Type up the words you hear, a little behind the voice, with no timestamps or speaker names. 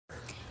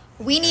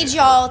We need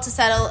y'all to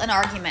settle an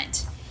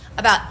argument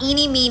about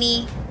eeny,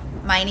 meeny,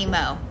 miny,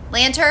 mo.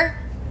 Lanter,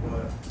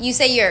 you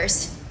say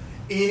yours.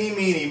 Eeny,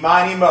 meeny,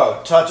 miny,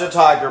 mo. Touch a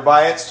tiger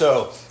by its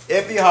toe.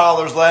 If he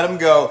hollers, let him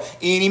go.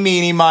 Eeny,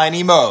 meeny,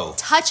 miny, mo.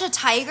 Touch a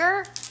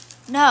tiger?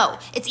 No,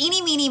 it's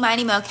eeny, meeny,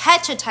 miny, mo.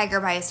 Catch a tiger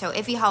by his toe.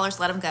 If he hollers,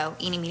 let him go.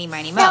 Eeny, meeny,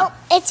 miny, mo. No,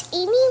 it's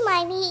eeny,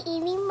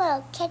 miny,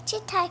 mo. Catch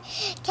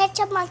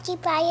a monkey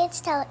by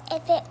its toe.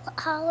 If it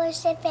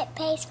hollers, if it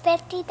pays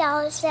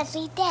 $50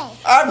 every day.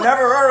 I've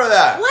never heard of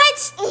that.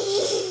 What?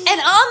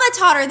 And Alma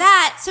taught her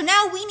that, so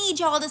now we need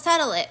y'all to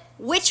settle it.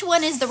 Which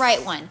one is the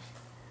right one?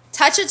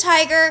 Touch a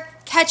tiger,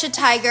 catch a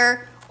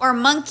tiger, or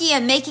monkey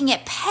and making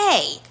it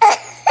pay?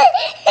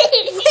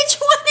 Which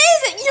one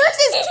is it?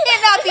 Yours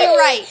cannot be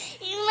right.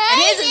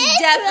 And his is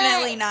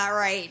definitely not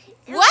right.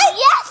 What?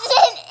 Yes, it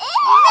is.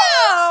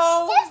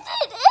 No. Yes,